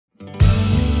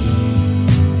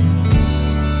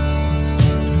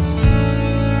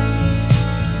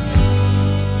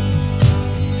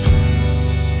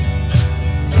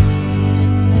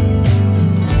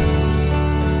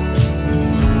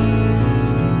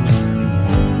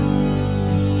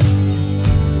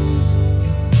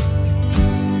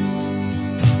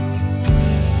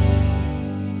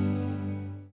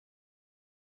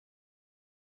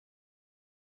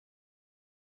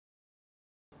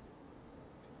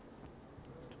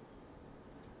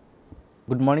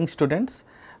Good morning students.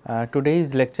 Today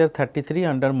is lecture 33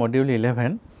 under module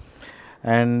 11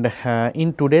 and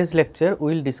in today's lecture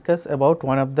we will discuss about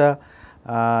one of the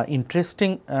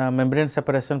interesting membrane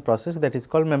separation process, that is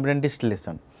called membrane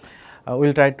distillation. We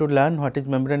will try to learn what is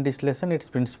membrane distillation, its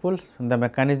principles, the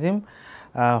mechanism,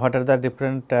 what are the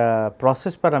different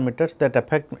process parameters that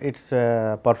affect its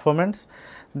performance.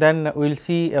 Then we will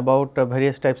see about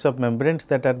various types of membranes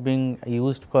that are being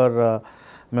used for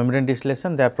membrane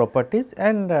distillation, their properties,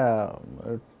 and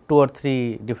 2 or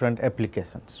 3 different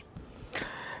applications.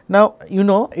 Now, you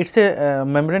know it is a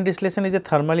membrane distillation is a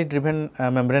thermally driven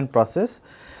membrane process.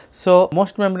 So,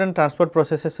 most membrane transport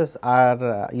processes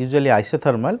are usually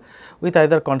isothermal with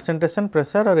either concentration,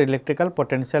 pressure or electrical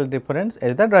potential difference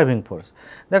as the driving force.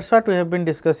 That is what we have been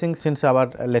discussing since our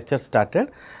lecture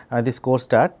started, this course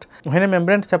start. When a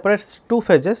membrane separates two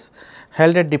phases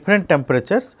held at different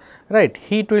temperatures, right,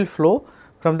 heat will flow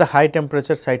from the high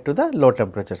temperature side to the low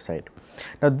temperature side.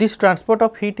 Now, this transport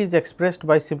of heat is expressed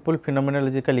by simple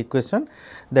phenomenological equation,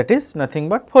 that is nothing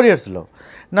but Fourier's law.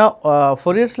 Now,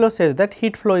 Fourier's law says that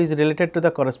heat flow is related to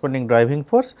the corresponding driving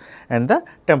force and the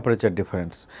temperature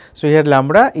difference. So, here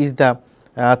lambda is the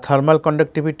thermal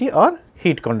conductivity or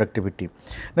heat conductivity.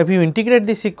 Now, if you integrate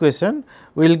this equation,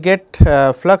 we will get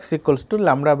flux equals to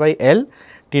lambda by L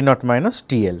T naught minus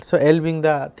T L. So, L being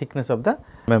the thickness of the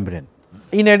membrane.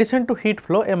 In addition to heat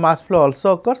flow, a mass flow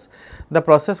also occurs, the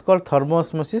process called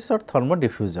thermoosmosis or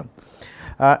thermodiffusion.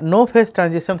 No phase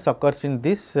transitions occurs in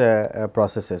these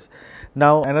processes.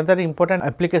 Now, another important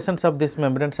applications of this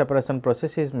membrane separation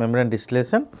process is membrane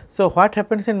distillation. So, what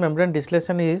happens in membrane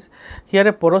distillation is, here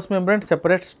a porous membrane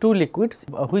separates two liquids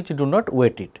which do not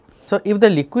wet it. So, if the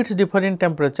liquids differ in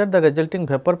temperature, the resulting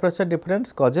vapor pressure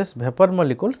difference causes vapor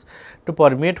molecules to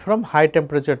permeate from high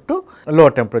temperature to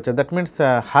lower temperature. That means,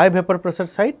 high vapor pressure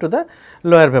side to the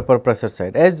lower vapor pressure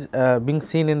side, as being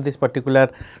seen in this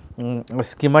particular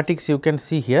schematics you can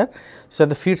see here. So,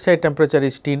 the feed side temperature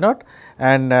is T naught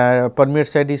and permeate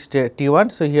side is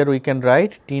T1. So, here we can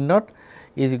write T naught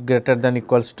is greater than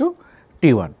equals to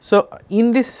T1. So,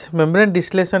 in this membrane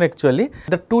distillation actually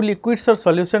the two liquids or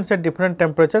solutions at different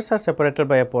temperatures are separated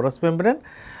by a porous membrane.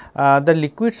 The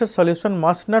liquids or solution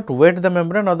must not wet the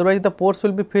membrane, otherwise the pores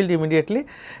will be filled immediately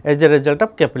as a result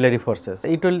of capillary forces.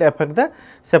 It will affect the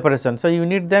separation. So, you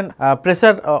need then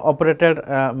pressure operated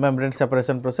membrane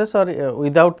separation process, or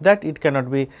without that it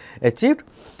cannot be achieved.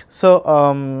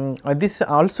 So, this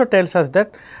also tells us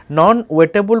that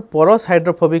non-wettable porous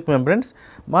hydrophobic membranes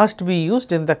must be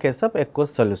used in the case of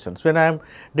aqueous solutions, when I am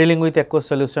dealing with aqueous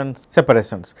solutions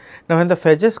separations. Now, when the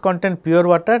phases contain pure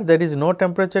water, there is no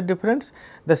temperature difference,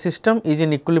 the system is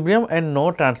in equilibrium and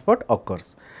no transport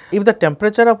occurs. If the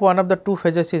temperature of one of the two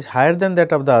phases is higher than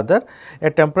that of the other,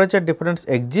 a temperature difference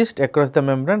exists across the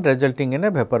membrane, resulting in a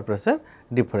vapor pressure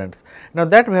difference. Now,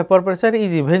 that vapor pressure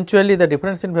is eventually, the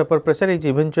difference in vapor pressure is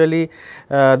eventually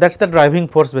that is the driving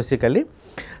force basically.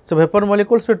 So, vapor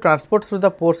molecules will transport through the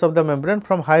pores of the membrane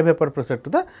from high vapor pressure to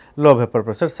the low vapor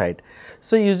pressure side.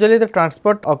 So, usually the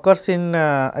transport occurs in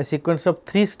a sequence of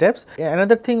 3 steps.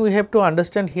 Another thing we have to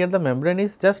understand here, the membrane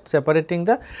is just separating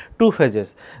the two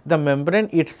phases, the membrane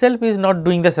itself is not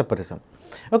doing the separation.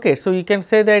 Okay, so, you can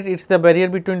say that it is the barrier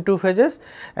between two phases,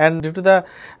 and due to the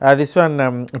this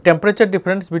one temperature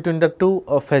difference between the two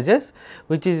phases,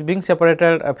 which is being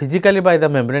separated physically by the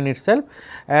membrane itself,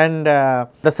 and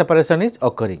the separation is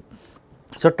occurring.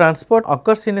 So, transport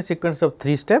occurs in a sequence of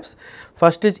 3 steps.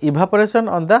 First is evaporation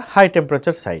on the high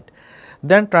temperature side,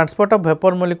 then transport of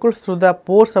vapor molecules through the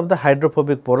pores of the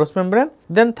hydrophobic porous membrane,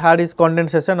 then third is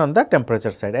condensation on the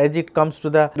temperature side. As it comes to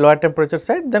the lower temperature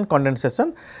side, then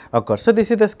condensation occurs. So,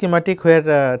 this is the schematic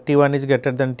where T1 is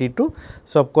greater than T2.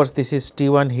 So, of course, this is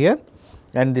T1 here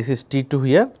and this is T2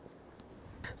 here.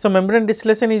 So, membrane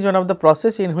distillation is one of the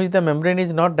process in which the membrane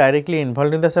is not directly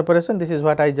involved in the separation. This is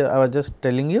what I was just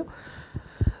telling you.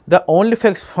 The only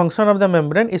function of the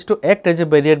membrane is to act as a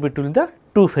barrier between the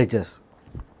two phases.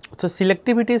 So,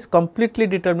 selectivity is completely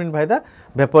determined by the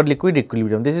vapor liquid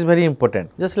equilibrium. This is very important,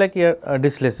 just like here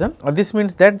distillation. This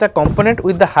means that the component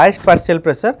with the highest partial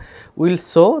pressure will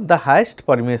show the highest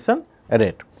permeation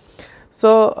rate.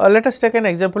 So, let us take an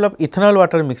example of ethanol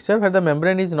water mixture, where the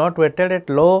membrane is not wetted at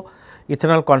low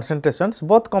ethanol concentrations,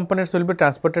 both components will be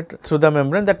transported through the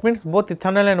membrane. That means, both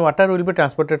ethanol and water will be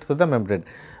transported through the membrane,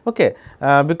 okay,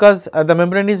 because the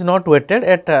membrane is not wetted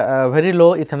at very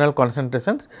low ethanol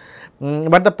concentrations,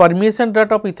 but the permeation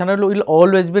rate of ethanol will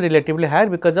always be relatively higher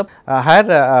because of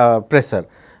higher pressure.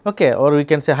 okay, or we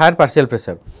can say higher partial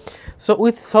pressure. So,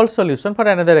 with salt solution, for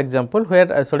another example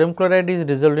where sodium chloride is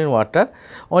dissolved in water,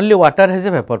 only water has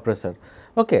a vapor pressure.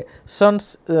 Okay.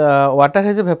 Since water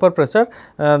has a vapor pressure,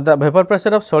 the vapor pressure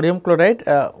of sodium chloride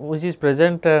which is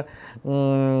present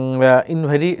in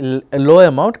very low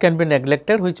amount can be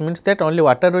neglected, which means that only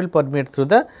water will permeate through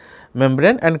the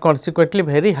membrane and consequently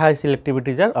very high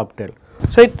selectivities are obtained.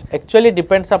 So, it actually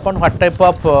depends upon what type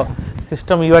of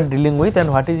system you are dealing with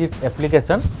and what is its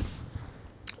application.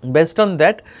 Based on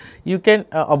that, you can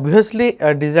obviously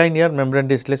design your membrane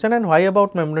distillation. And why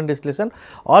about membrane distillation?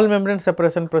 All membrane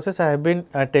separation process I have been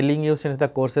telling you since the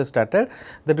course has started,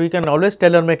 that we can always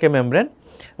tailor make a membrane,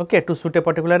 okay, to suit a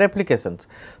particular applications.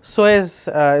 So, as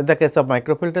in the case of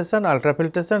microfiltration,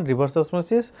 ultrafiltration, reverse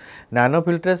osmosis,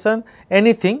 nanofiltration,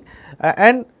 anything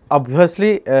and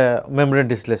obviously membrane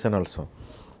distillation also.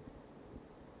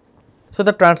 So,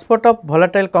 the transport of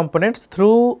volatile components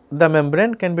through the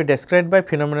membrane can be described by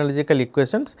phenomenological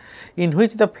equations in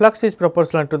which the flux is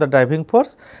proportional to the driving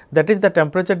force, that is the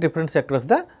temperature difference across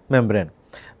the membrane.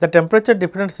 The temperature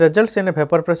difference results in a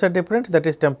vapor pressure difference, that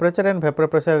is temperature and vapor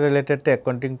pressure related to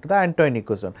according to the Antoine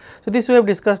equation. So, this we have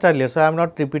discussed earlier. So, I am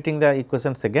not repeating the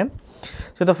equations again.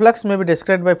 So, the flux may be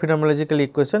described by phenomenological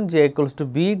equation J equals to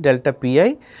B delta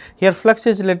Pi. Here flux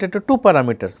is related to two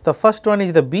parameters. The first one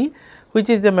is the B, which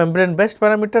is the membrane based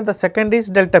parameter, the second is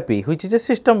delta P, which is a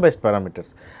system based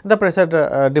parameters, the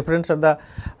pressure difference or the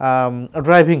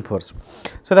driving force.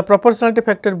 So, the proportionality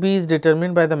factor B is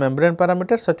determined by the membrane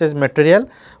parameters such as material.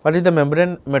 What is the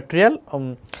membrane material?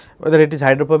 Whether it is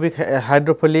hydrophobic,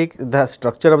 hydrophilic, the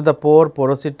structure of the pore,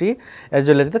 porosity as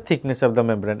well as the thickness of the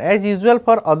membrane. As usual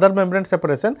for other membrane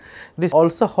separation, this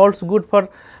also holds good for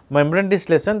membrane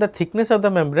distillation. The thickness of the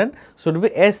membrane should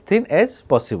be as thin as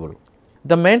possible.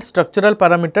 The main structural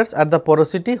parameters are the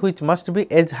porosity, which must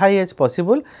be as high as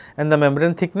possible, and the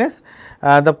membrane thickness.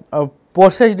 The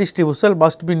pore size distribution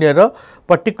must be narrow,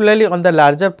 particularly on the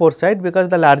larger pore side, because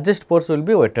the largest pores will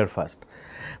be wetted first.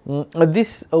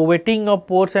 This wetting of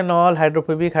pores and all,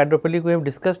 hydrophobic, hydrophilic, we have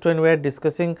discussed when we are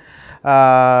discussing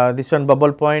this one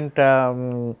bubble point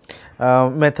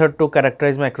method to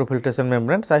characterize microfiltration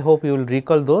membranes. I hope you will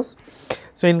recall those.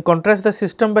 So, in contrast, the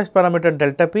system based parameter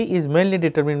delta P is mainly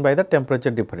determined by the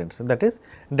temperature difference, that is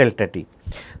delta T.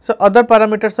 So, other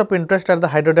parameters of interest are the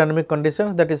hydrodynamic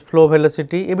conditions, that is flow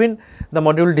velocity, even the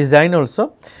module design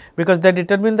also, because they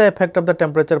determine the effect of the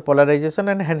temperature polarization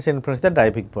and hence influence the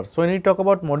driving force. So, when we talk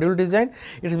about module design,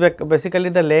 it is basically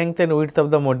the length and width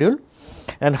of the module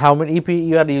and how many, if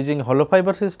you are using hollow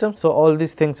fiber system. So, all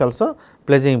these things also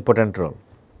plays an important role.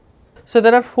 So,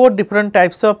 there are 4 different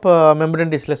types of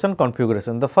membrane distillation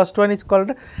configuration. The first one is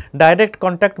called direct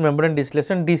contact membrane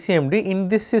distillation, DCMD. In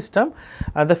this system,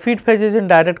 the feed phase is in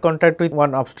direct contact with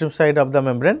one upstream side of the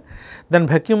membrane, then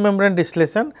vacuum membrane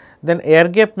distillation, then air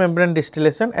gap membrane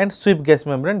distillation and sweep gas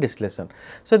membrane distillation.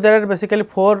 So, there are basically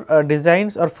 4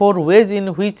 designs or 4 ways in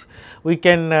which we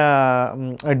can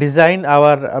design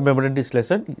our membrane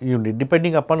distillation unit,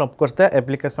 depending upon of course the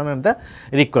application and the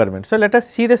requirement. So, let us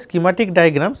see the schematic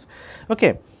diagrams.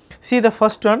 Okay. See the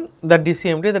first one, the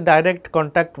DCMD, the direct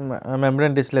contact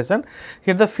membrane distillation.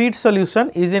 Here the feed solution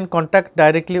is in contact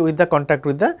directly with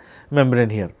the membrane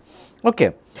here.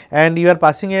 Okay. And you are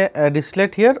passing a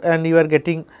distillate here and you are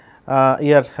getting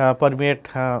your permeate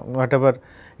whatever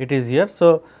it is here.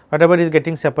 So, whatever is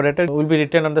getting separated will be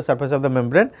retained on the surface of the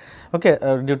membrane, okay,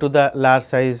 due to the large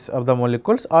size of the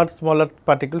molecules, or smaller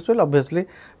particles will obviously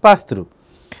pass through,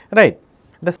 right.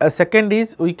 The second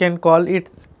is, we can call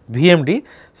it VMD.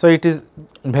 So, it is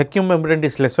vacuum membrane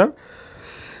distillation.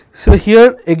 So,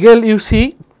 here again you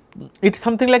see it is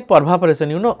something like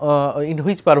pervaporation, you know, in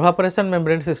which pervaporation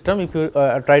membrane system, if you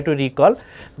try to recall,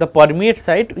 the permeate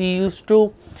site we used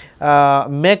to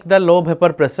make the low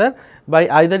vapor pressure by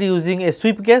either using a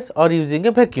sweep gas or using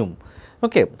a vacuum.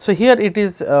 Okay. So, here it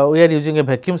is we are using a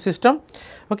vacuum system,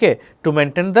 okay, to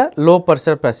maintain the low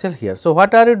pressure partial here. So,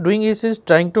 what are you doing is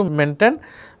trying to maintain,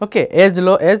 okay, as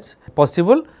low as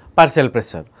possible partial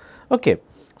pressure. Okay.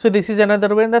 So, this is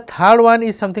another way, and the third one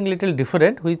is something little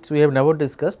different, which we have never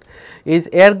discussed, is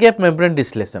air gap membrane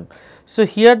distillation. So,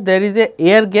 here there is a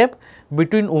air gap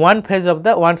between one phase of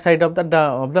the one side of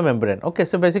the membrane. Okay.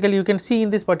 So, basically you can see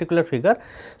in this particular figure.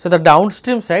 So, the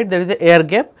downstream side there is a air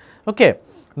gap, okay.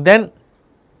 Then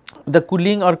the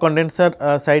cooling or condenser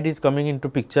side is coming into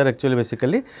picture actually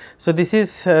basically. So, this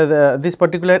is this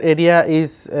particular area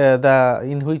is the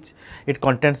in which it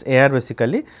contains air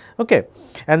basically, okay.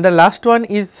 And the last one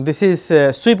is, this is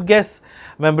sweep gas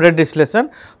membrane distillation,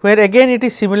 where again it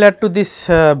is similar to this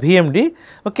VMD,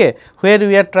 okay, where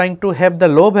we are trying to have the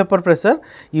low vapor pressure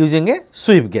using a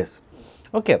sweep gas.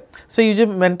 Okay. So, you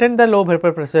maintain the low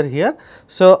vapor pressure here.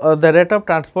 So, the rate of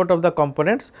transport of the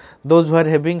components, those who are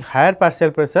having higher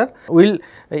partial pressure will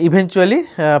eventually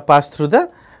pass through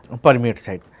the permeate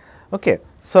side. Okay.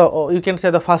 So, you can say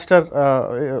the faster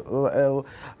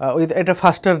with at a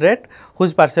faster rate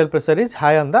whose partial pressure is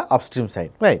high on the upstream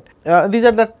side, right. These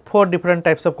are the 4 different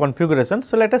types of configurations.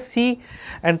 So, let us see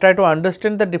and try to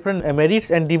understand the different merits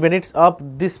and demerits of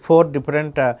these 4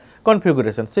 different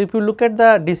configurations. So, if you look at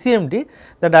the DCMD,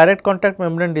 the direct contact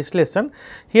membrane distillation,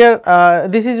 here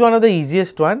this is one of the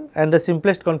easiest one and the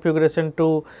simplest configuration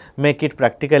to make it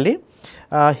practically.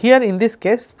 Here in this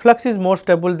case flux is more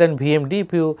stable than VMD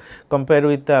if you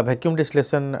compare with the vacuum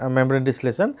distillation membrane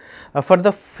distillation for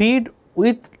the feed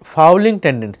with fouling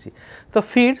tendency. The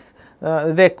feeds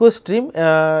the aqueous stream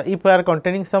if are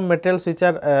containing some materials which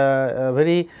are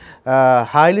very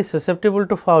highly susceptible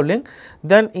to fouling,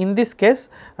 then in this case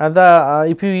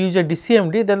if you use a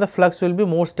DCMD, then the flux will be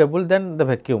more stable than the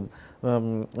vacuum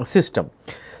system.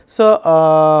 So,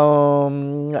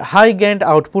 high gained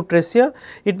output ratio,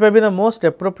 it may be the most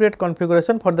appropriate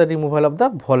configuration for the removal of the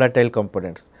volatile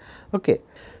components. Okay.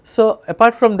 So,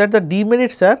 apart from that, the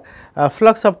demerits are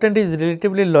flux obtained is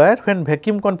relatively lower when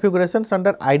vacuum configurations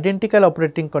under identical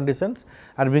operating conditions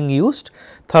are being used.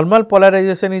 Thermal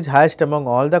polarization is highest among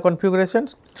all the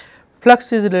configurations.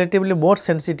 Flux is relatively more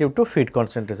sensitive to feed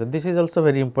concentration. This is also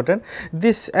very important.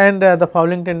 This and the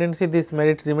fouling tendency, these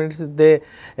merits, demerits, they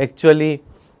actually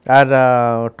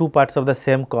are 2 parts of the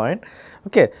same coin.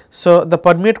 Okay. So, the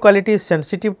permeate quality is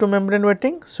sensitive to membrane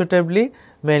wetting, suitably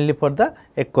mainly for the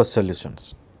aqueous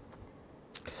solutions.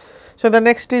 So, the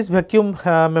next is vacuum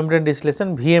membrane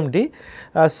distillation VMD.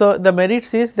 So, the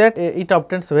merits is that it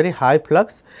obtains very high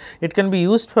flux, it can be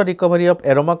used for recovery of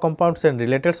aroma compounds and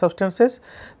related substances.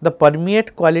 The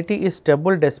permeate quality is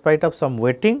stable despite of some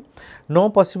wetting, no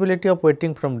possibility of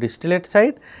wetting from distillate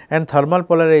side, and thermal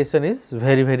polarization is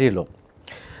very low.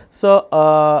 So,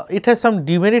 it has some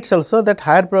demerits also, that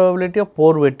higher probability of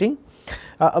pore wetting.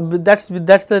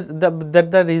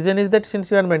 The reason is that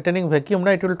since you are maintaining vacuum,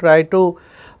 it will try to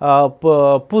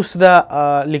push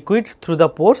the liquid through the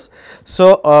pores.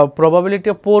 So, probability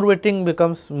of pore wetting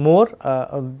becomes more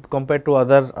compared to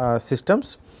other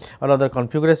systems or other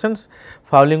configurations.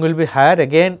 Fouling will be higher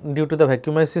again due to the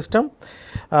vacuumized system.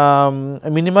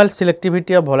 Minimal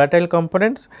selectivity of volatile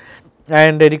components,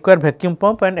 and require vacuum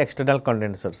pump and external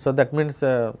condenser. So, that means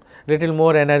little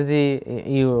more energy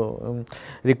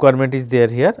requirement is there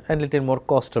here and little more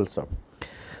cost also.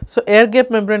 So, air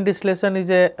gap membrane distillation is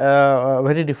a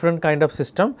very different kind of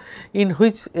system, in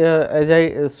which as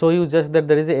I show you just that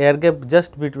there is a air gap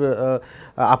just between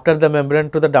after the membrane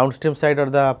to the downstream side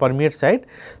or the permeate side.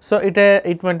 So,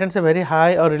 it maintains a very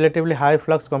high or relatively high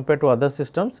flux compared to other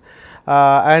systems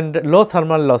and low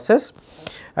thermal losses,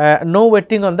 no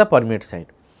wetting on the permeate side.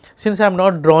 Since I am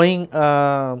not drawing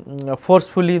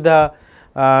forcefully the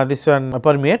this one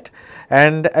permeate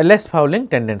and less fouling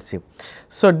tendency.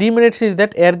 So, demerits is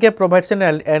that air gap provides an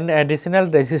additional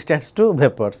resistance to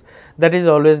vapors, that is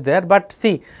always there, but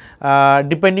see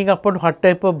depending upon what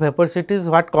type of vapors it is,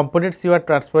 what components you are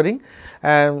transferring,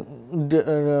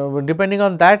 depending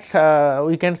on that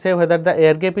we can say whether the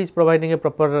air gap is providing a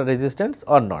proper resistance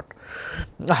or not.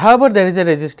 However, there is a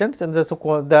resistance, and so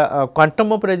the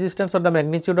quantum of resistance or the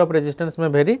magnitude of resistance may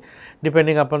vary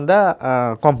depending upon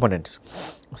the components.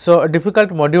 So, difficult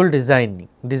module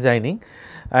designing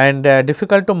and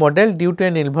difficult to model due to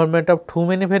an involvement of too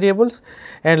many variables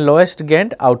and lowest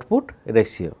gained output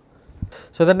ratio.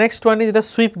 So, the next one is the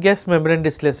sweep gas membrane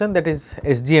distillation, that is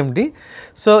SGMD.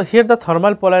 So, here the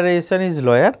thermal polarization is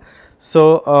lower.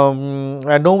 So,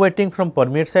 no wetting from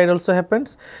permeate side also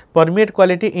happens, permeate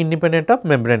quality independent of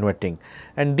membrane wetting,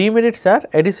 and demerits are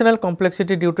additional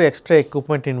complexity due to extra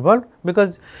equipment involved,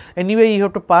 because anyway you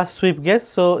have to pass sweep gas.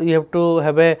 So, you have to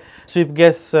have a sweep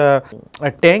gas a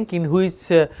tank in which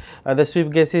the sweep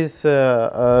gas is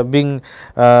being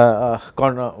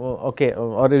okay,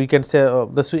 or we can say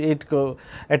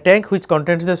a tank which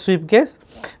contains the sweep gas.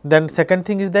 Then second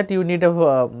thing is that you need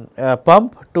a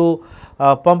pump to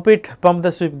pump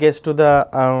the sweep gas to the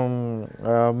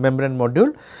membrane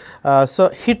module. So,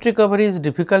 heat recovery is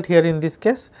difficult here in this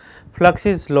case, flux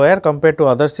is lower compared to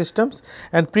other systems,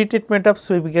 and pre-treatment of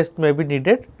sweep gas may be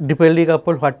needed depending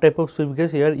upon what type of sweep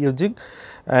gas you are using,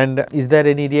 and is there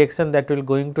any reaction that will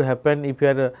going to happen if you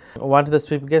are once the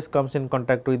sweep gas comes in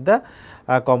contact with the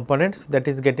components that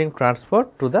is getting transferred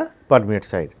to the permeate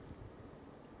side.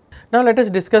 Now, let us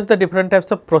discuss the different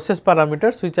types of process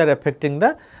parameters which are affecting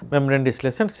the membrane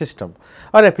distillation system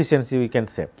or efficiency we can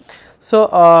say. So,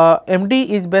 MD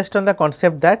is based on the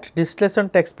concept that distillation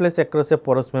takes place across a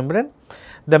porous membrane.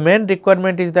 The main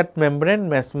requirement is that membrane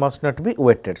must not be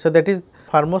wetted. So, that is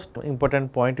foremost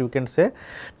important point you can say.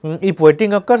 If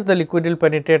wetting occurs, the liquid will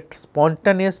penetrate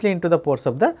spontaneously into the pores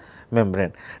of the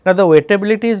membrane. Now, the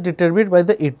wettability is determined by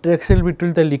the interaction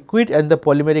between the liquid and the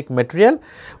polymeric material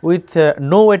with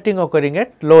no wetting occurring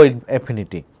at low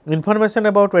affinity. Information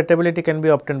about wettability can be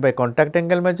obtained by contact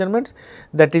angle measurements,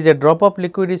 that is a drop of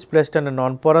liquid is placed on a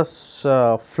non-porous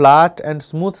flat and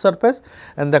smooth surface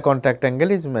and the contact angle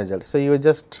is measured. So, you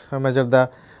just measure the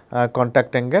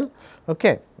contact angle.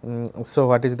 Okay. So,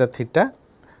 what is the theta,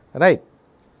 right.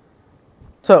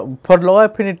 So, for low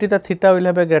affinity the theta will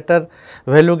have a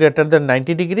value greater than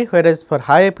 90 degree, whereas for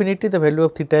high affinity the value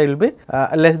of theta will be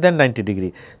less than 90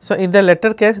 degree. So, in the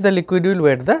latter case the liquid will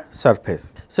wet the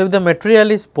surface. So, if the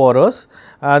material is porous,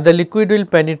 the liquid will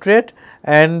penetrate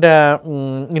and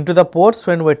into the pores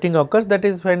when wetting occurs, that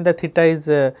is when the theta is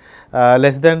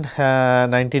less than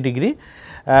 90 degree.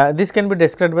 This can be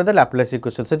described by the Laplace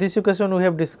equation. So, this equation we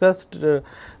have discussed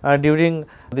during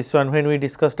this one when we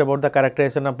discussed about the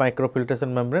characterization of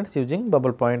microfiltration membranes using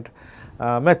bubble point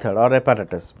method or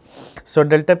apparatus. So,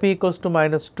 delta P equals to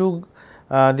minus 2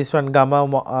 this one gamma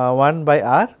 1 by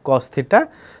r cos theta.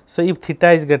 So, if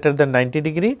theta is greater than 90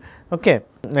 degree, okay,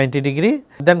 90 degree,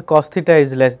 then cos theta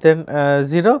is less than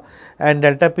 0 and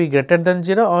delta P greater than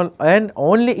 0 and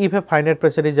only if a finite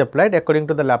pressure is applied according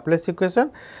to the Laplace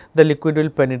equation, the liquid will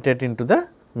penetrate into the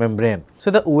membrane.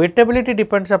 So, the wettability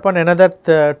depends upon another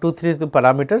 2-3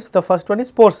 parameters. The first one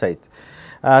is pore size,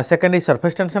 second is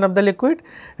surface tension of the liquid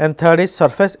and third is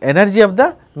surface energy of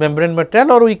the membrane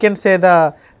material, or we can say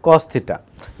the cos theta.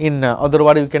 In other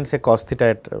words, we can say cos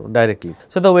theta directly.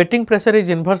 So, the wetting pressure is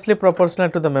inversely proportional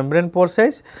to the membrane pore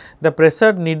size. The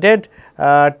pressure needed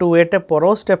to wet a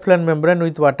porous Teflon membrane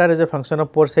with water as a function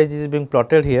of pore size is being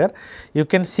plotted here. You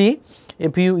can see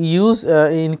if you use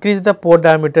increase the pore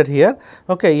diameter here,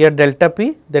 okay, here delta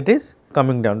P that is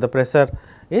coming down, the pressure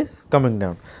is coming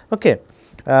down. Okay.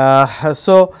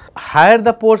 So, higher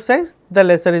the pore size, the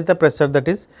lesser is the pressure that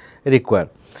is required.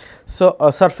 So,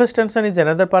 surface tension is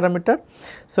another parameter.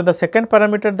 So, the second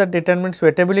parameter that determines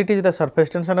wettability is the surface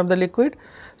tension of the liquid.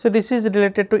 So, this is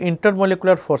related to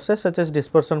intermolecular forces such as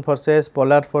dispersion forces,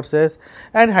 polar forces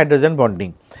and hydrogen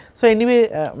bonding. So, anyway,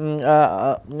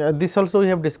 this also we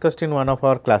have discussed in one of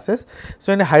our classes.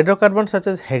 So, in a hydrocarbon such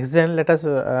as hexane, let us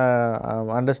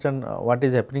understand what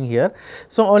is happening here.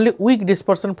 So, only weak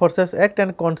dispersion forces act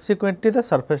and consequently the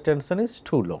surface tension is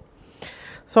too low.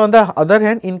 So, on the other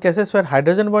hand, in cases where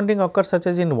hydrogen bonding occurs such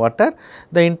as in water,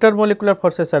 the intermolecular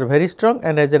forces are very strong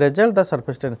and as a result the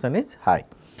surface tension is high.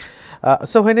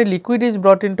 So, when a liquid is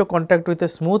brought into contact with a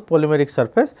smooth polymeric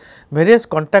surface, various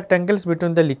contact angles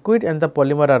between the liquid and the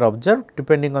polymer are observed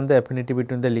depending on the affinity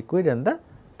between the liquid and the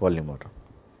polymer.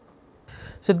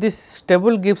 So, this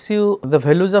table gives you the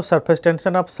values of surface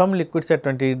tension of some liquids at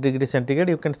 20 degree centigrade.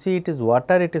 You can see it is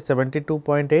water, it is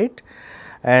 72.8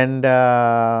 and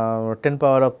 10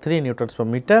 power of 3 newtons per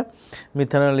meter.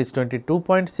 Methanol is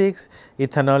 22.6,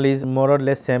 ethanol is more or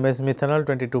less same as methanol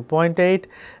 22.8,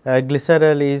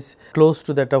 glycerol is close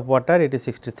to that of water, it is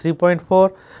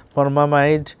 63.4,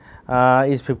 formamide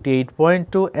is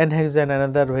 58.2 and hexane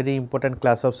another very important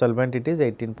class of solvent, it is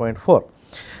 18.4.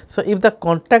 So, if the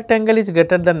contact angle is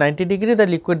greater than 90 degree, the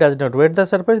liquid does not wet the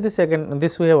surface,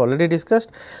 this we have already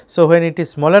discussed. So, when it is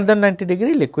smaller than 90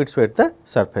 degree, liquids wet the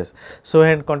surface. So,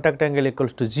 when contact angle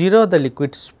equals to 0, the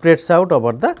liquid spreads out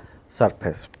over the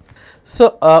surface.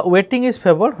 So, wetting is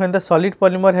favored when the solid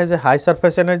polymer has a high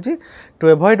surface energy. To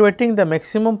avoid wetting, the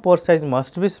maximum pore size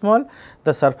must be small,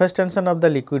 the surface tension of the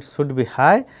liquid should be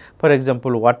high. For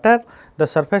example, water, the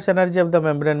surface energy of the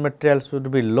membrane material should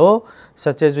be low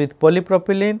such as with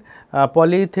polypropylene,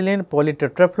 polyethylene,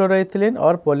 polytetrafluoroethylene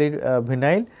or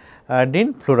polyvinyl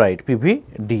fluoride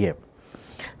PVDF.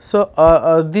 So,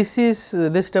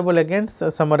 this table again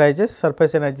summarizes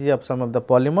surface energy of some of the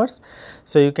polymers.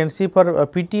 So, you can see for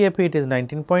PTFE it is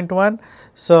 19.1.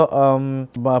 So,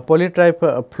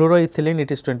 polytrifluoroethylene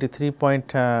it is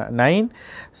 23.9.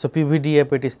 So,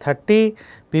 PVDF it is 30,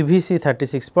 PVC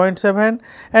 36.7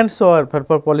 and so on. For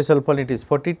polysulfone it is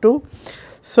 42.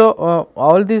 So,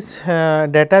 all these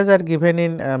data are given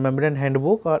in membrane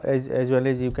handbook or as well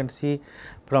as you can see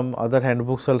from other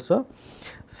handbooks also.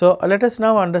 So, let us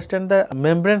now understand the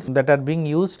membranes that are being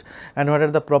used and what are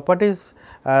the properties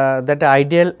that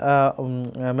ideal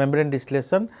membrane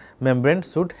distillation membrane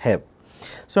should have.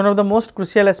 So, one of the most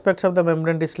crucial aspects of the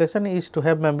membrane distillation is to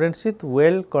have membranes with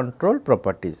well controlled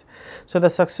properties. So, the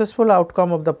successful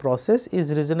outcome of the process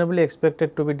is reasonably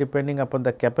expected to be depending upon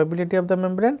the capability of the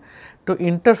membrane to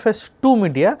interface two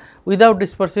media without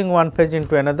dispersing one phase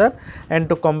into another and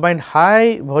to combine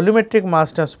high volumetric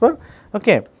mass transfer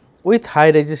with high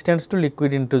resistance to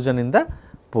liquid intrusion in the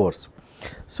pores.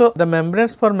 So, the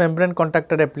membranes for membrane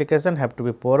contactor application have to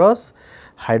be porous,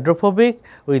 hydrophobic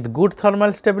with good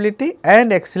thermal stability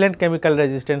and excellent chemical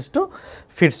resistance to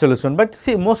feed solution. But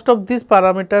see, most of these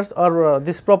parameters or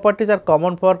these properties are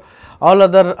common for all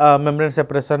other membrane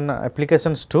separation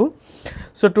applications too.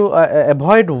 So, to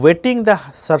avoid wetting, the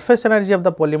surface energy of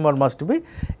the polymer must be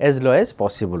as low as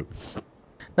possible.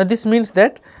 Now, this means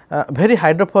that very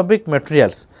hydrophobic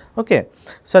materials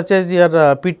such as your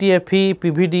PTFE,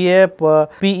 PVDF,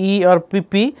 PE or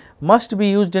PP must be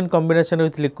used in combination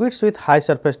with liquids with high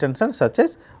surface tension such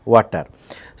as water.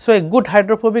 So, a good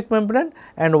hydrophobic membrane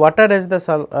and water as the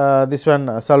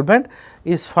solvent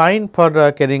is fine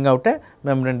for carrying out a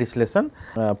membrane distillation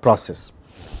process.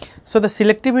 So, the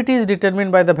selectivity is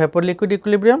determined by the vapor liquid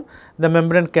equilibrium. The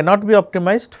membrane cannot be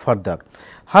optimized further.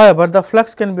 However, the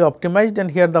flux can be optimized, and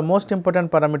here the most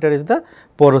important parameter is the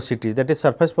porosity, that is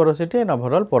surface porosity and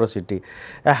overall porosity.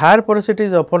 A higher porosity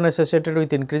is often associated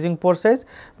with increasing pore size,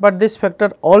 but this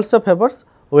factor also favors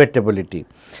wettability.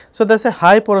 So, thus a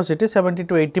high porosity 70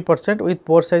 to 80% with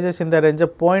pore sizes in the range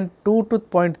of 0.2 to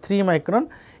 0.3 micron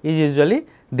is usually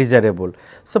desirable.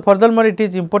 So, furthermore, it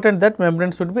is important that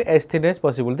membrane should be as thin as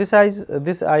possible. This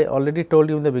I already told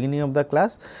you in the beginning of the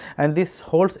class, and this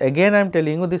holds, again I am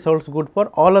telling you, this holds good for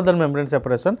all other membrane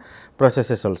separation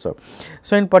processes also.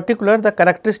 So, in particular, the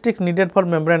characteristics needed for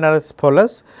membrane are as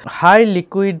follows: high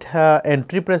liquid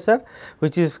entry pressure,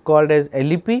 which is called as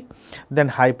LEP, then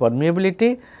high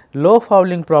permeability, low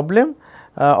fouling problem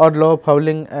or low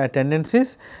fouling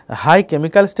tendencies, high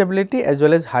chemical stability as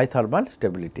well as high thermal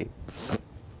stability.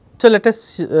 So, let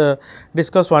us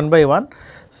discuss one by one.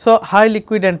 So, high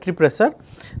liquid entry pressure.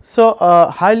 So,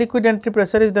 high liquid entry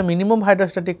pressure is the minimum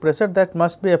hydrostatic pressure that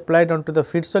must be applied onto the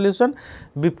feed solution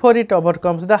before it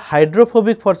overcomes the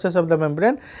hydrophobic forces of the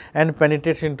membrane and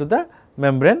penetrates into the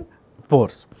membrane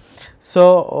pores.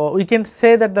 So, we can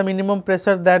say that the minimum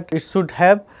pressure that it should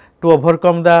have to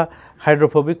overcome the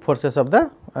hydrophobic forces of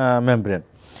the membrane,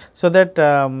 so that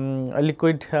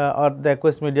liquid or the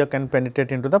aqueous media can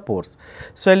penetrate into the pores.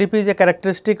 So, LEP is a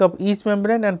characteristic of each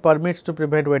membrane and permits to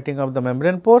prevent wetting of the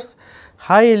membrane pores.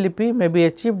 High LEP may be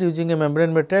achieved using a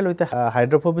membrane material with a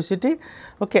hydrophobicity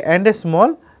and a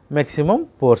small maximum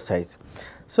pore size.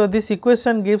 So, this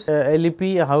equation gives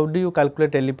LEP. How do you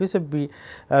calculate LEP? So,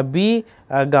 B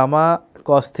gamma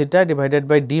cos theta divided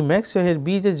by D max. So, here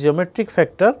B is a geometric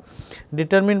factor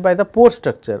determined by the pore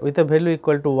structure with a value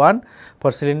equal to 1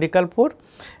 for cylindrical pore,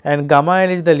 and gamma L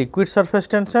is the liquid surface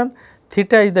tension,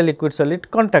 theta is the liquid solid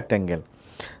contact angle.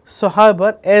 So,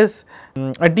 however, as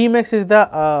D max is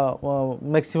the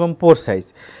maximum pore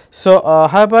size. So,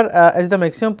 however, as the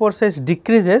maximum pore size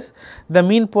decreases, the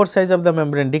mean pore size of the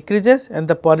membrane decreases and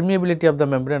the permeability of the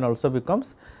membrane also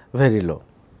becomes very low.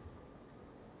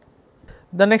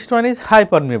 The next one is high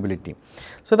permeability.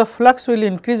 So, the flux will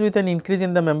increase with an increase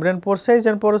in the membrane pore size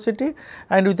and porosity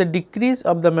and with a decrease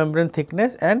of the membrane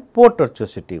thickness and pore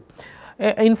tortuosity.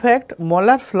 In fact,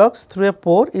 molar flux through a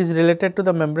pore is related to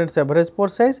the membrane's average pore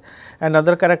size and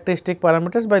other characteristic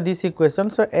parameters by this equation.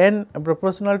 So, n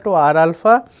proportional to r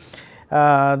alpha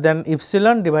then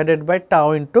epsilon divided by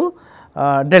tau into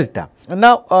delta.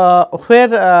 Now,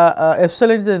 where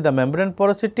epsilon is the membrane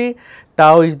porosity,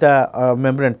 tau is the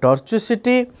membrane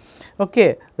tortuosity,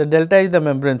 the delta is the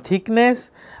membrane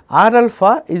thickness, r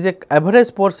alpha is a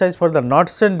average pore size for the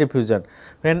Nordstrand diffusion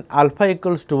when alpha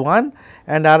equals to 1,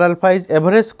 and r alpha is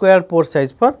average square pore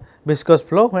size for viscous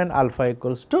flow when alpha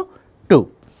equals to 2.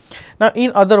 Now,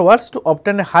 in other words, to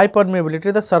obtain a high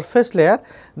permeability, the surface layer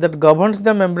that governs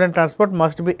the membrane transport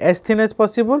must be as thin as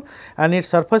possible and its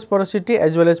surface porosity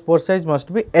as well as pore size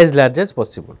must be as large as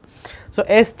possible. So,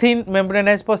 as thin membrane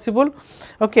as possible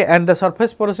and the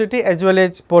surface porosity as well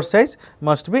as pore size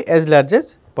must be as large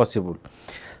as possible.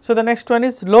 So, the next one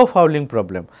is low fouling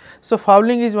problem. So,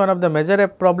 fouling is one of the major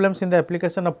problems in the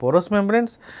application of porous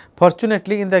membranes.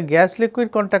 Fortunately, in the gas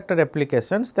liquid contactor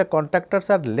applications, the contactors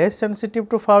are less sensitive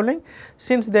to fouling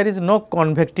since there is no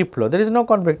convective flow. There is no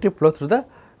convective flow through the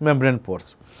membrane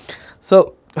pores.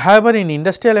 So, however, in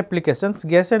industrial applications,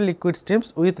 gas and liquid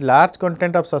streams with large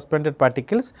content of suspended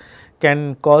particles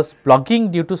can cause plugging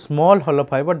due to small hollow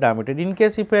fiber diameter. In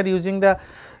case if we are using the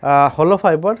hollow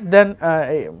fibers, then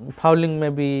fouling may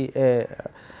be a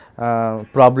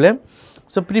problem.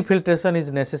 So, pre-filtration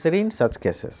is necessary in such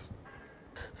cases.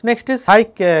 So, next is high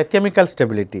chemical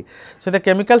stability. So, the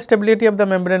chemical stability of the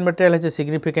membrane material has a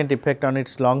significant effect on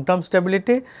its long term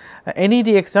stability. Any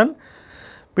reaction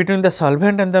between the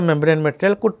solvent and the membrane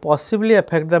material could possibly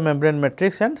affect the membrane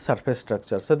matrix and surface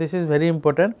structure. So, this is very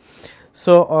important.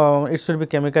 So, it should be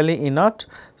chemically inert.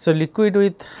 So, liquid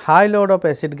with high load of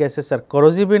acid gases are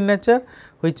corrosive in nature,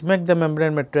 which make the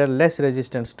membrane material less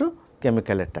resistant to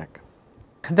chemical attack.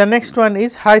 The next one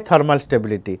is high thermal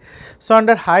stability. So,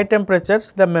 under high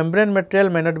temperatures the membrane material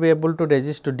may not be able to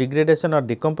resist to degradation or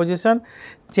decomposition.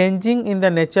 Changing in the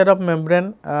nature of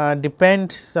membrane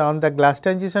depends on the glass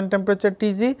transition temperature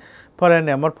Tg for an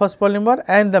amorphous polymer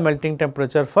and the melting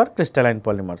temperature for crystalline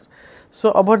polymers.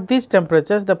 So, about these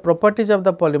temperatures the properties of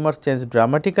the polymers change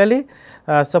dramatically.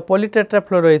 So,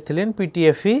 polytetrafluoroethylene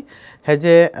PTFE has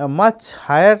a much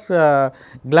higher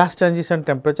glass transition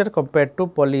temperature compared to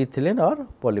polyethylene or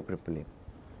polypropylene.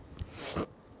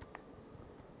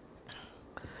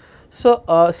 So,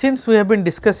 since we have been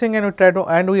discussing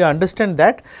and we understand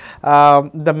that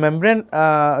the membrane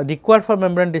required for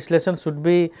membrane distillation should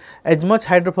be as much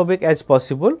hydrophobic as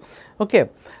possible. Okay.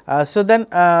 So, then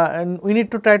we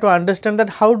need to try to understand that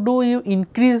how do you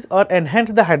increase or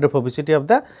enhance the hydrophobicity of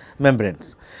the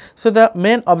membranes. So, the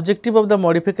main objective of the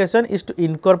modification is to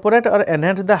incorporate or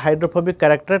enhance the hydrophobic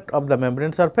character of the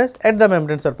membrane surface. At the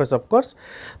membrane surface, of course,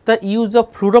 the use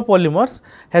of fluoropolymers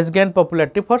has gained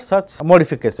popularity for such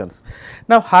modifications.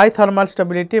 Now, high thermal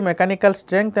stability, mechanical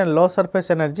strength and low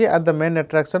surface energy are the main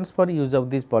attractions for use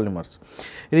of these polymers.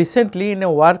 Recently, in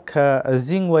a work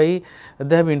Xing Wei,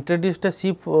 they have introduced a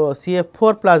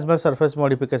CF4 plasma surface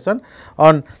modification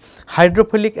on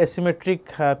hydrophilic asymmetric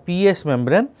PS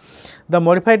membrane. The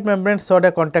modified membrane showed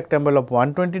a contact angle of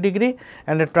 120 degree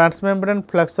and a transmembrane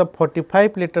flux of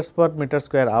 45 liters per meter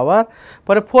square hour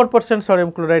for a 4%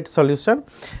 sodium chloride solution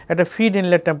at a feed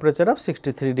inlet temperature of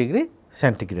 63 degree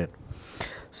centigrade.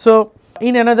 So,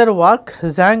 in another work,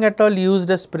 Zhang et al. Used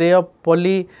a spray of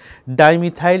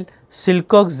polydimethyl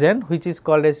silicooxane, which is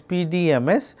called as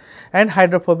PDMS, and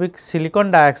hydrophobic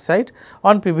silicon dioxide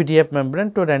on PVDF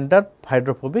membrane to render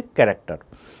hydrophobic character.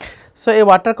 So, a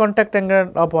water contact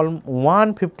angle of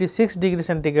 156 degree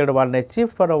centigrade was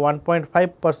achieved for a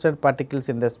 1.5% particles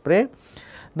in the spray.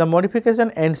 The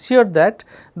modification ensured that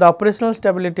the operational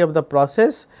stability of the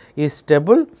process is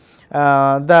stable.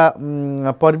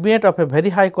 The permeate of a very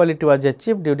high quality was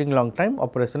achieved during long time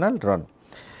operational run.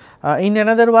 In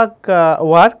another work,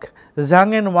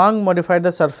 Zhang and Wang modified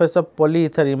the surface of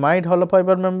polyethyramide hollow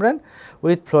fiber membrane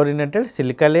with fluorinated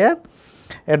silica layer.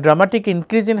 A dramatic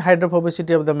increase in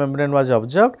hydrophobicity of the membrane was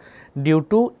observed due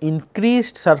to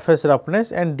increased surface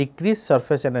roughness and decreased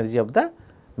surface energy of the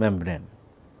membrane.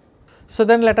 So,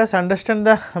 then let us understand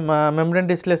the membrane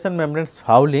distillation, membrane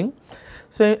fouling.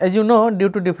 So, as you know, due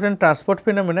to different transport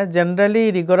phenomena,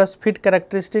 generally rigorous fit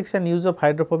characteristics and use of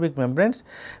hydrophobic membranes,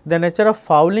 the nature of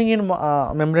fouling in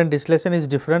membrane distillation is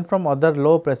different from other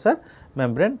low pressure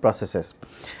membrane processes.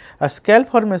 A scale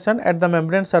formation at the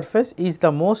membrane surface is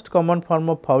the most common form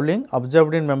of fouling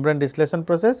observed in membrane distillation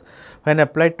process when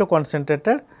applied to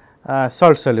concentrated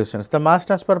salt solutions. The mass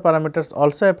transfer parameters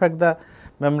also affect the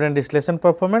membrane distillation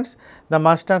performance. The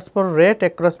mass transfer rate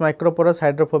across microporous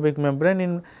hydrophobic membrane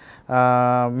in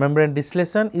membrane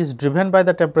distillation is driven by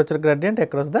the temperature gradient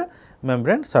across the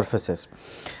membrane surfaces.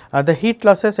 The heat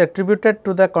losses attributed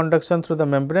to the conduction through the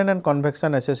membrane and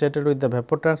convection associated with the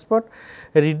vapor transport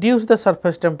reduce the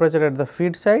surface temperature at the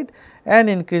feed side and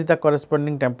increase the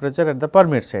corresponding temperature at the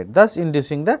permeate side, thus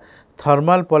inducing the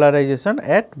thermal polarization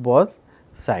at both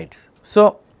sides.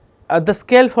 So, the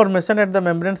scale formation at the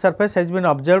membrane surface has been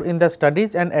observed in the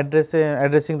studies and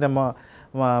addressing the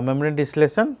membrane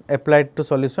distillation applied to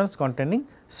solutions containing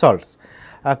salts.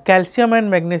 Calcium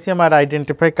and magnesium are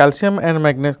identified. Calcium and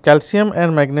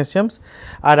magnesium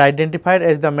are identified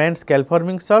as the main scale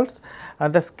forming salts.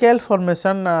 The scale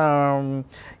formation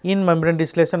in membrane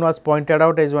distillation was pointed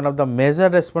out as one of the major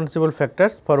responsible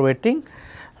factors for wetting,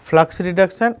 flux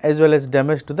reduction as well as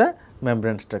damage to the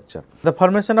membrane structure. The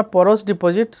formation of porous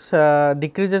deposits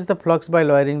decreases the flux by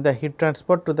lowering the heat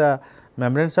transport to the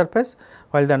membrane surface,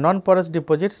 while the non-porous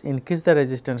deposits increase the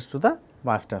resistance to the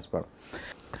mass transfer.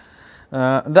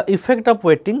 The effect of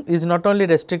wetting is not only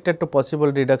restricted to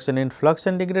possible reduction in flux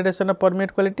and degradation of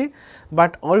permeate quality,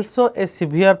 but also a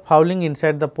severe fouling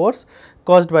inside the pores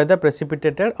caused by the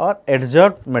precipitated or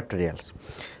adsorbed materials.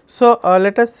 So,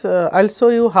 let us I will show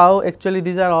you how actually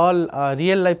these are all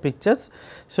real life pictures.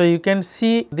 So, you can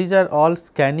see these are all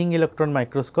scanning electron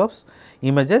microscopes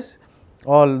images,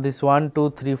 all this 1,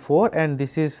 2, 3, 4, and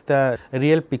this is the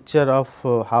real picture of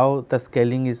how the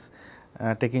scaling is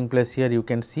taking place here. You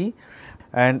can see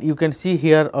and you can see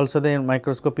here also the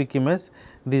microscopic image.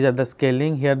 These are the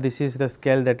scaling here, this is the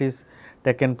scale that is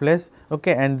taken place,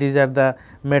 okay, and these are the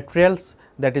materials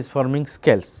that is forming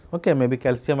scales, okay, maybe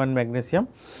calcium and magnesium.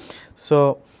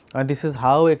 So, this is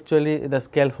how actually the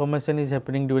scale formation is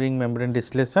happening during membrane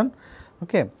distillation,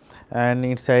 okay, and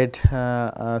inside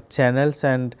channels,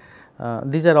 and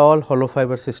these are all hollow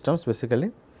fiber systems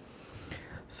basically.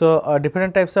 So,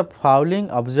 different types of fouling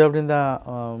observed in the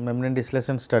membrane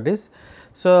distillation studies.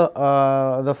 So,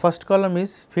 the first column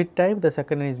is feed type, the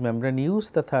second is membrane use,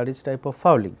 the third is type of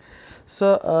fouling.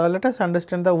 So, let us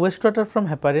understand the wastewater from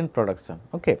heparin production.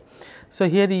 Okay. So,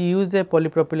 here you use a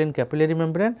polypropylene capillary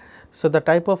membrane. So, the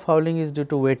type of fouling is due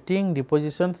to wetting,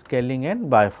 deposition, scaling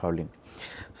and biofouling.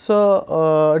 So,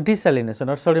 desalination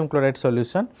or sodium chloride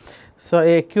solution. So,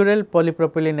 a Curel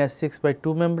polypropylene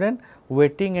S6/2 membrane,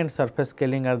 wetting and surface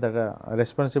scaling are the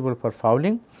responsible for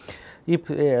fouling. If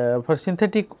for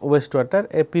synthetic wastewater,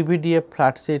 a PVDF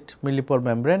flat sheet millipore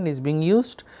membrane is being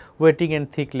used, wetting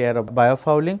and thick layer of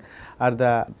biofouling are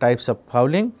the types of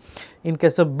fouling. In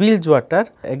case of bilge water,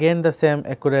 again the same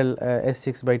Curel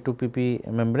S6/2 PP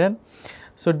membrane.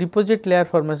 So, deposit layer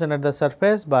formation at the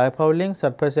surface, biofouling,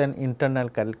 surface and internal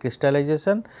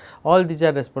crystallization, all these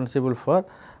are responsible for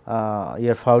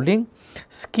your fouling.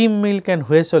 Skim milk and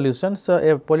whey solution. So,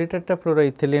 a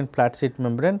polytetrafluoroethylene flat sheet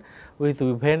membrane with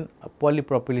woven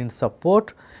polypropylene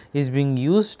support is being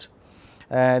used.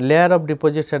 Layer of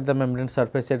deposits at the membrane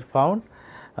surface are found.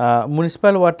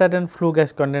 Municipal water and flue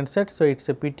gas condensate. So, it is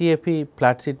a PTFE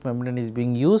flat sheet membrane is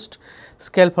being used,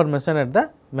 scale formation at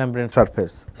the membrane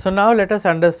surface. So, now let us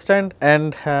understand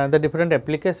and the different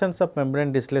applications of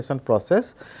membrane distillation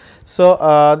process. So,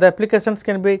 the applications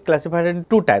can be classified in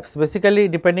two types, basically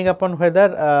depending upon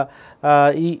whether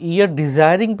your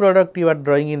desiring product you are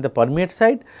drawing in the permeate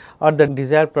side or the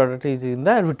desired product is in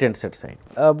the retention side.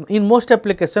 In most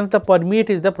applications the permeate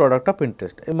is the product of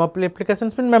interest.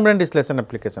 Applications mean membrane distillation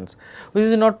applications, which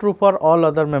is not true for all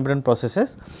other membrane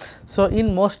processes. So,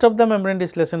 in most of the membrane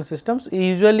distillation systems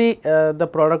usually the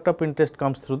product of interest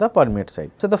comes through the permeate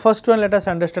side. So, the first one, let us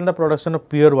understand the production of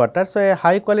pure water. So, a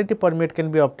high quality permeate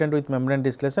can be obtained with membrane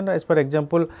distillation. As for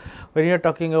example, when you are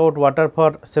talking about water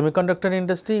for semiconductor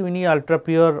industry, we need ultra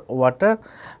pure water,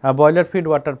 boiler feed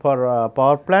water for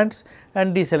power plants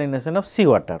and desalination of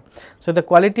seawater. So, the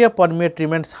quality of permeate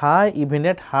remains high even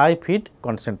at high feed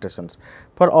concentrations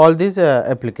for all these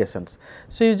applications.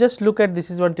 So, you just look at, this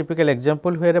is one typical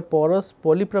example where a porous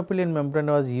polypropylene membrane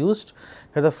was used,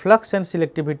 where the flux and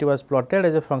selectivity was plotted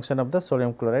as a function of the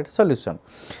sodium chloride solution.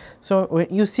 So, when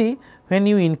you see, when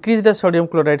you increase the sodium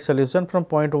chloride solution from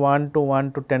 0.1 to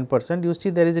 1 to 10%, you see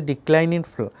there is a decline in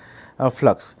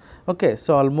flux. Okay.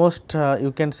 So, almost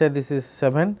you can say this is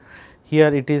 7,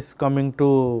 here it is coming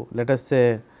to, let us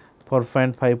say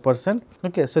 4.5%.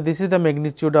 Okay. So, this is the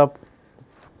magnitude of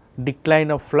decline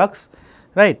of flux,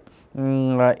 right,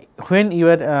 when you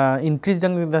are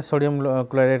increasing the sodium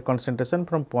chloride concentration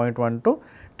from 0.1 to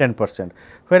 10%,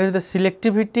 whereas the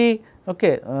selectivity,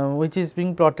 okay, which is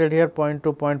being plotted here 0.2,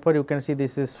 0.4, you can see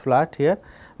this is flat here.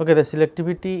 Okay, the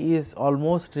selectivity is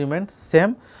almost remains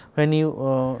same when you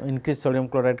increase sodium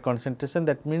chloride concentration.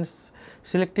 That means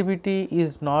selectivity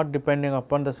is not depending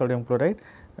upon the sodium chloride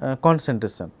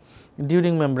concentration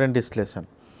during membrane distillation.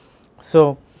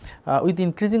 So, with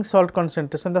increasing salt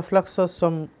concentration, the flux shows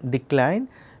some decline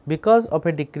because of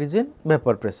a decrease in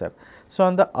vapor pressure. So,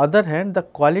 on the other hand, the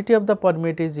quality of the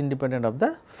permeate is independent of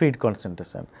the feed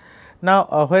concentration.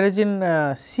 Now, whereas in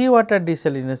seawater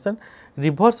desalination,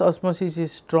 reverse osmosis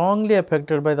is strongly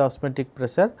affected by the osmotic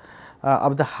pressure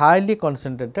of the highly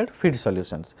concentrated feed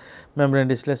solutions. Membrane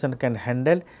distillation can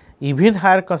handle even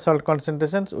higher salt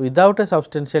concentrations without a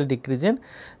substantial decrease in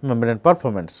membrane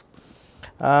performance.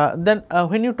 Then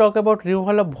when you talk about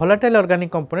removal of volatile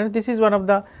organic components, this is one of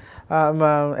the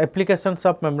applications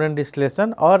of membrane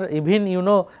distillation, or even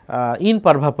in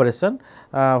pervaporation,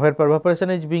 where pervaporation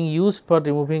is being used for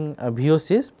removing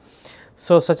VOCs.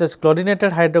 So, such as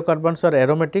chlorinated hydrocarbons or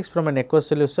aromatics from an aqueous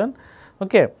solution.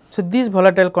 Okay. So, these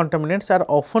volatile contaminants are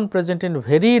often present in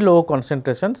very low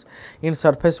concentrations in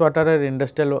surface water or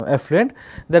industrial effluent,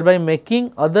 thereby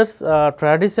making others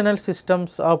traditional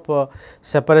systems of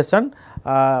separation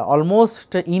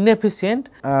almost inefficient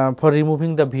for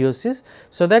removing the VOCs.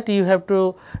 So, that you have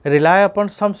to rely upon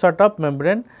some sort of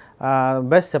membrane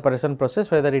based separation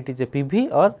process, whether it is a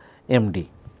PV or MD.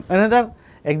 Another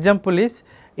example is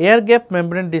air gap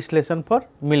membrane distillation for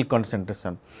milk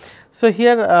concentration. So,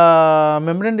 here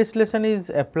membrane distillation is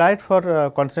applied for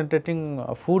concentrating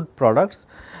food products.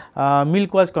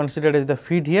 Milk was considered as the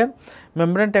feed here.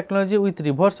 Membrane technology with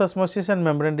reverse osmosis and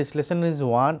membrane distillation is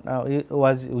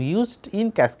was used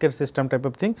in cascade system type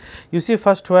of thing. You see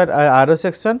first where RO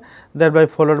section, thereby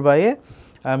followed by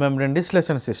a membrane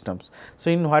distillation systems.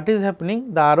 So, in what is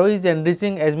happening, the RO is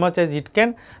enriching as much as it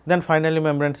can, then finally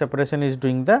membrane separation is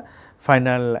doing the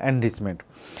final enrichment.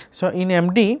 So, in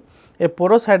MD, a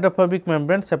porous hydrophobic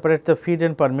membrane separates the feed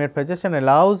and permeate phases and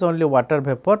allows only water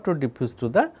vapor to diffuse to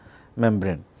the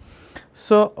membrane.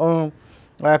 So,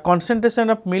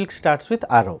 concentration of milk starts with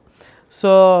RO.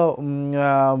 So,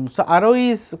 RO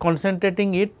is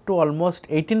concentrating it to almost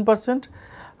 18%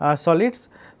 solids.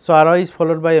 So, RO is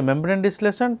followed by a membrane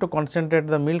distillation to concentrate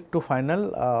the milk to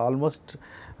final almost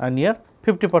near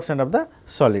 50% of the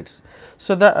solids.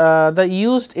 So, the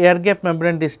used air gap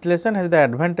membrane distillation has the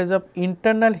advantage of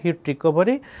internal heat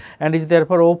recovery and is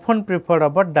therefore often preferred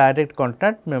over direct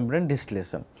contact membrane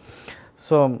distillation.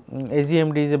 So,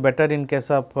 AGMD is better in case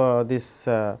of this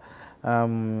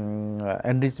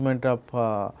enrichment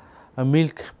of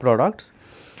milk products.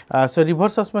 So,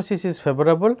 reverse osmosis is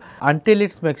favorable until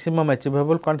its maximum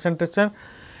achievable concentration.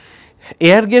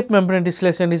 Air gap membrane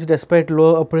distillation is despite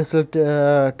low operational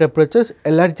temperatures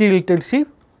allergy intensive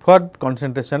for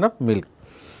concentration of milk.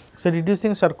 So,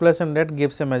 reducing circulation rate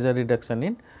gives a major reduction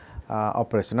in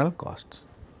operational costs.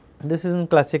 This is a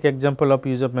classic example of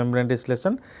use of membrane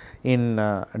distillation in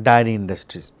dairy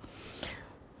industries.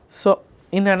 So,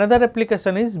 in another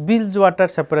application is bilge water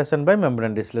separation by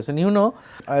membrane distillation. You know,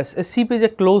 a sieve is a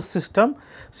closed system.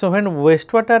 So, when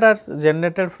wastewater are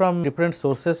generated from different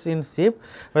sources in sieve,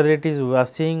 whether it is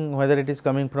washing, whether it is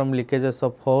coming from leakages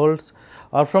of holes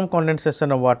or from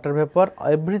condensation of water vapor,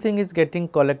 everything is getting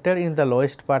collected in the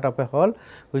lowest part of a hole,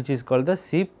 which is called the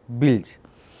sieve bilge.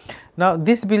 Now,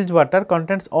 this bilge water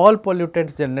contains all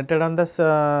pollutants generated on the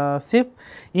sieve,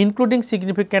 including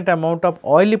significant amount of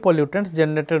oily pollutants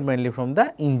generated mainly from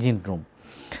the engine room,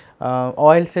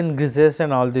 oils and greases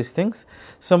and all these things.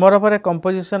 So, moreover, a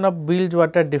composition of bilge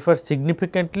water differs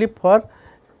significantly for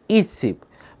each sieve,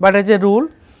 but as a rule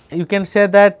you can say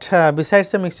that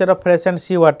besides a mixture of fresh and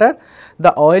sea water,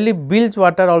 the oily bilge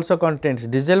water also contains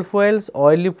diesel fuels,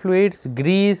 oily fluids,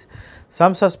 grease,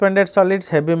 some suspended solids,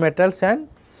 heavy metals and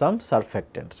some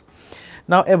surfactants.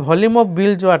 Now, a volume of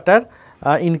bilge water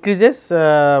increases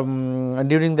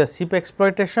during the sieve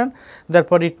exploitation,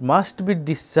 therefore, it must be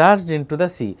discharged into the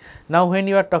sea. Now, when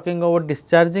you are talking about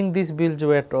discharging this bilge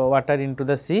water into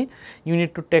the sea, you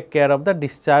need to take care of the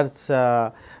discharge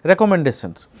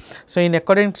recommendations. So, in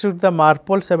accordance with the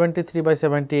Marpol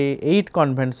 73/78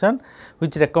 convention,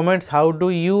 which recommends how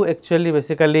do you actually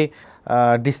basically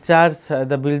discharge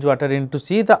the bilge water into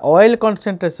sea, the oil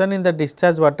concentration in the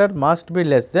discharge water must be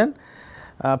less than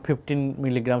 15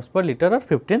 milligrams per liter or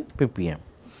 15 ppm.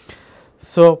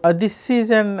 So, this is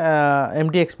an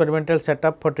MD experimental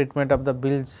setup for treatment of the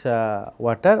bilge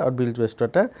water or bilge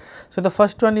wastewater. So, the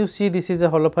first one you see, this is a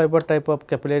hollow fiber type of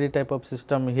capillary type of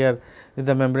system here with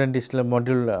the membrane distillation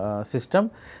module system.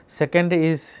 Second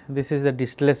is this is the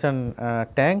distillation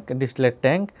tank, distillate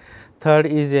tank. Third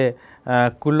is a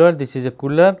cooler, this is a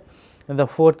cooler, and the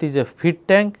fourth is a feed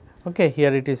tank. Okay,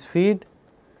 here it is feed.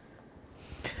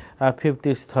 Fifth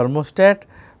is thermostat.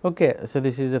 Okay, so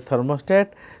this is a thermostat.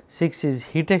 6 is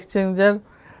heat exchanger.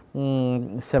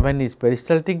 7 is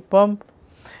peristaltic pump,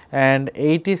 and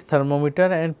 8 is thermometer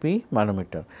and P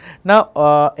manometer. Now,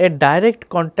 a direct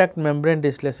contact membrane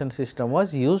distillation system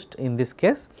was used in this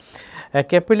case. A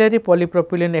capillary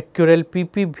polypropylene Accurel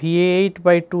PP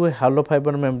VA8/2 hollow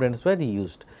fiber membranes were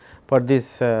used for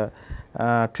this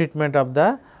treatment of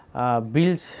the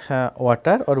bilge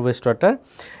water or wastewater.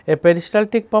 A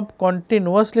peristaltic pump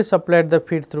continuously supplied the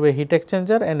feed through a heat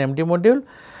exchanger and MD module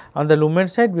on the lumen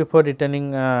side before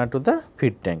returning to the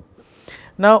feed tank.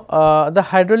 Now, the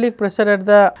hydraulic pressure at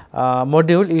the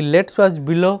module inlets was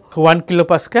below 1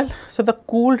 kilopascal. So, the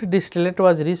cooled distillate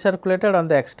was recirculated on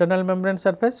the external membrane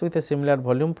surface with a similar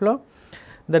volume flow.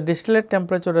 The distillate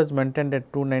temperature was maintained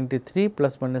at 293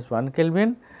 plus minus 1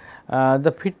 Kelvin.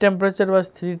 The feed temperature was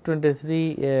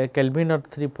 323 Kelvin or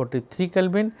 343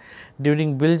 Kelvin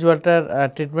during bilge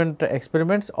water treatment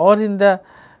experiments, or in the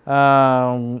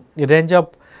range of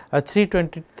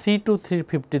 323 to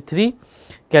 353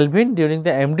 Kelvin during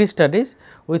the MD studies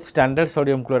with standard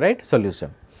sodium chloride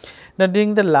solution. Now,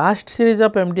 during the last series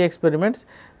of MD experiments,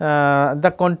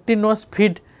 the continuous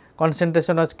feed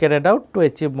concentration was carried out to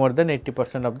achieve more than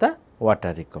 80% of the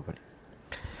water recovery.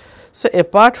 So,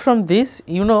 apart from this,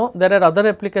 you know, there are other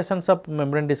applications of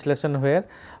membrane distillation where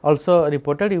also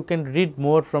reported. You can read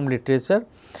more from literature.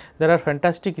 There are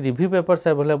fantastic review papers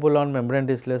available on membrane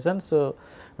distillation. So,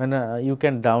 when you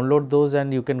can download those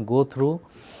and you can go through.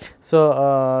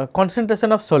 So,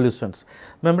 concentration of solutions.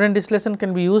 Membrane distillation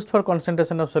can be used for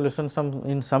concentration of solutions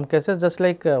in some cases, just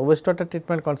like wastewater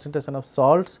treatment concentration of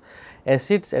salts,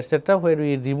 acids, etc., where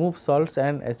we remove salts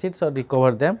and acids or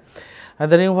recover them.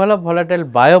 And the removal of volatile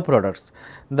bioproducts.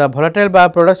 The volatile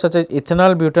bioproducts such as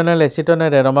ethanol, butanol, acetone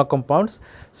and aroma compounds.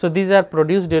 So, these are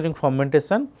produced during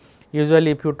fermentation.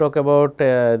 Usually, if you talk about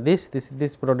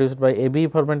this produced by AB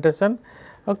fermentation.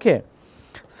 Okay.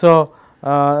 So,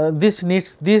 this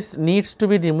needs to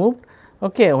be removed,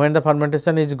 okay, when the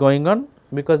fermentation is going on,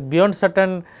 because beyond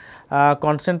certain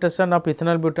concentration of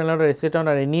ethanol, butanol or acetone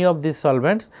or any of these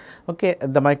solvents, okay,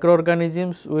 the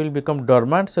microorganisms will become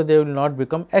dormant. So, they will not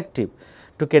become active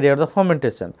to carry out the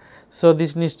fermentation. So,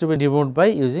 this needs to be removed by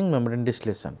using membrane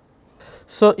distillation.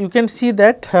 So, you can see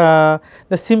that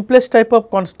the simplest type of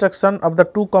construction of the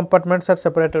two compartments are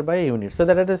separated by a unit. So,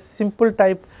 that is a simple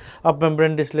type of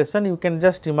membrane distillation. You can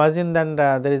just imagine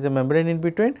that there is a membrane in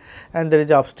between and there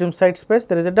is a upstream side space,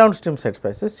 there is a downstream side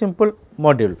space, a simple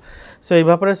module. So,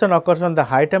 evaporation occurs on the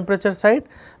high temperature side,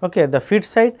 okay, the feed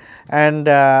side, and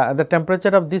the temperature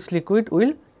of this liquid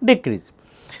will decrease.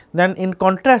 Then in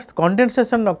contrast,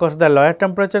 condensation occurs the lower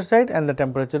temperature side and the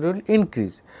temperature will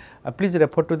increase. Please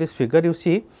refer to this figure. You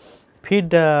see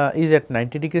feed is at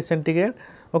 90 degrees centigrade.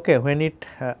 Okay, when it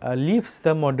leaves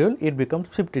the module, it becomes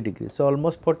 50 degrees. So,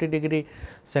 almost 40 degree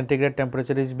centigrade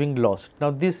temperature is being lost.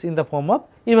 Now, this in the form of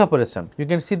evaporation. You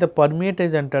can see the permeate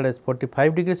is entered as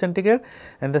 45 degree centigrade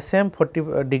and the same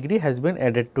 40 degree has been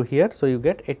added to here. So, you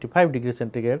get 85 degree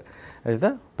centigrade as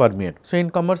the permeate. So, in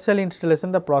commercial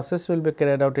installation, the process will be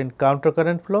carried out in counter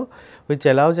current flow, which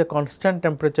allows a constant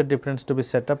temperature difference to be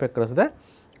set up across the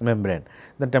membrane.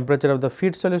 The temperature of the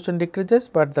feed solution decreases,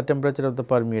 but the temperature of the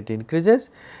permeate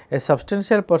increases. A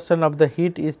substantial portion of the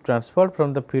heat is transferred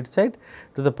from the feed side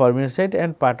to the permeate side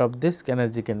and part of this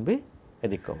energy can be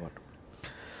recovered.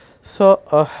 So,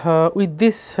 with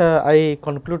this I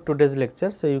conclude today's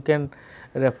lecture. So, you can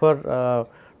refer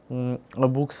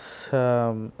books,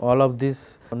 all of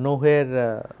this,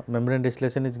 nowhere membrane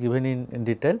distillation is given in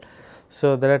detail.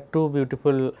 So, there are two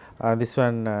beautiful this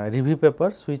one review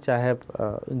papers which I have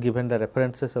given the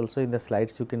references also in the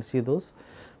slides. You can see those.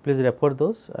 Please refer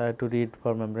those to read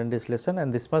for membrane distillation,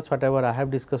 and this much whatever I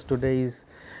have discussed today is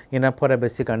enough for a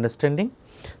basic understanding.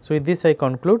 So, with this I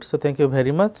conclude. So, thank you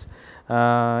very much.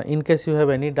 In case you have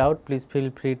any doubt, please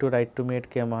feel free to write to me at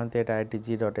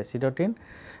kmohanty@iitg.ac.in.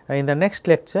 In the next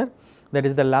lecture, that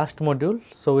is the last module.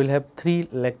 So, we will have 3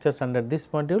 lectures under this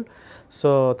module.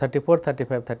 So, 34,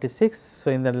 35, 36.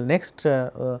 So, in the next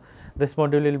this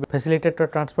module will be facilitator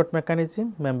transport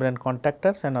mechanism, membrane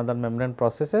contactors and other membrane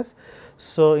processes.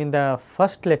 So, in the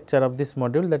first lecture of this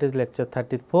module, that is lecture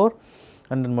 34,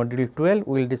 under module 12,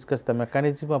 we will discuss the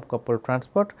mechanism of coupled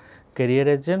transport, carrier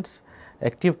agents,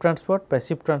 active transport,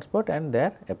 passive transport and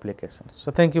their applications.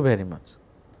 So, thank you very much.